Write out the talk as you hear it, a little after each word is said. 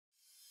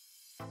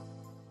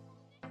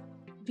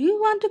Do you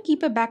want to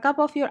keep a backup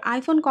of your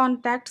iPhone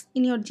contacts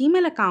in your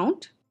Gmail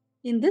account?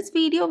 In this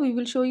video, we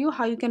will show you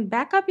how you can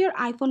back up your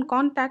iPhone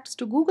contacts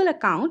to Google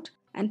account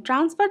and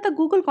transfer the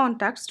Google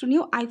contacts to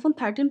new iPhone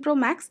 13 Pro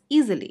Max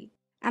easily.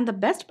 And the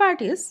best part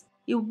is,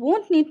 you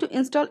won't need to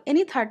install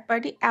any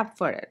third-party app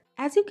for it.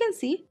 As you can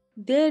see,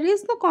 there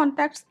is no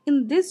contacts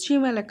in this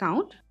Gmail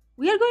account.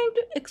 We are going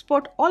to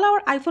export all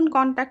our iPhone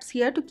contacts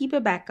here to keep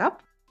a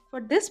backup. For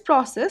this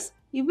process,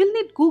 you will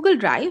need Google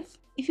Drive.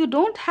 If you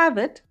don't have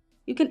it,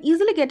 you can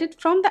easily get it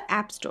from the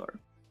App Store.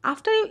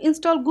 After you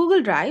install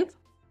Google Drive,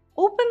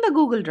 open the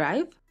Google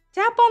Drive,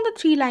 tap on the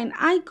three-line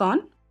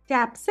icon,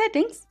 tap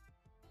Settings,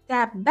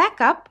 tap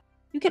Backup.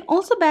 You can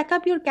also back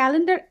up your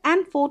calendar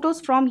and photos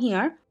from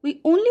here.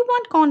 We only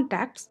want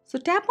contacts, so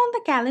tap on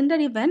the calendar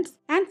events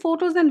and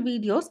photos and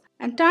videos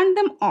and turn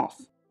them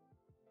off.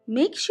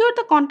 Make sure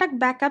the contact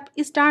backup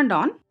is turned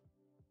on.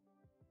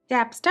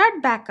 Tap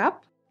Start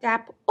Backup,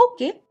 tap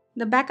OK.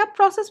 The backup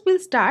process will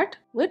start.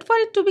 Wait for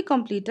it to be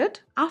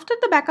completed. After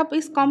the backup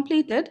is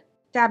completed,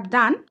 tap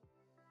Done.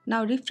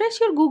 Now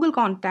refresh your Google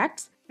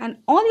contacts and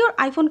all your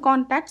iPhone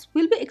contacts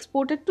will be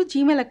exported to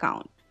Gmail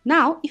account.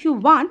 Now, if you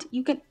want,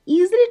 you can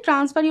easily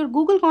transfer your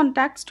Google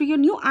contacts to your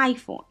new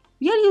iPhone.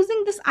 We are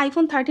using this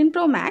iPhone 13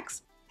 Pro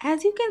Max.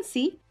 As you can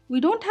see, we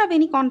don't have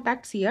any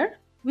contacts here.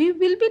 We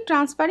will be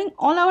transferring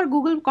all our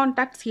Google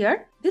contacts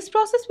here. This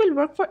process will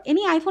work for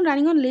any iPhone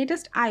running on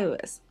latest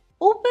iOS.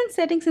 Open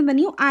Settings in the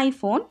new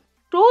iPhone,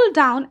 scroll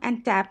down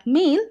and tap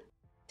Mail,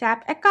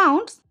 tap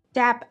Accounts,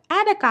 tap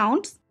Add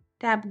Accounts,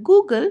 tap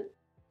Google,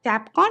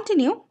 tap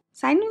Continue,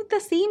 sign in with the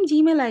same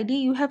Gmail ID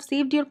you have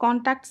saved your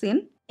contacts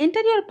in, enter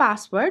your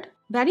password,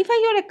 verify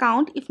your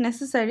account if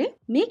necessary,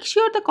 make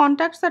sure the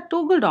contacts are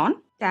toggled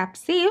on, tap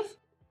Save.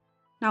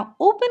 Now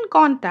open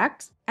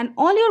Contacts and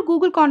all your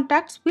Google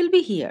contacts will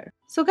be here.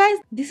 So guys,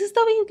 this is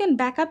the way you can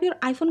back up your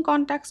iPhone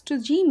contacts to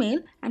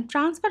Gmail and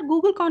transfer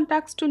Google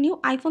contacts to new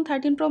iPhone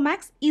 13 Pro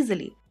Max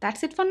easily.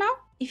 That's it for now.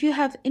 If you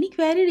have any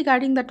query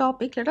regarding the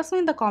topic, let us know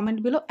in the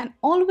comment below and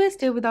always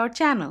stay with our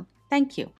channel. Thank you.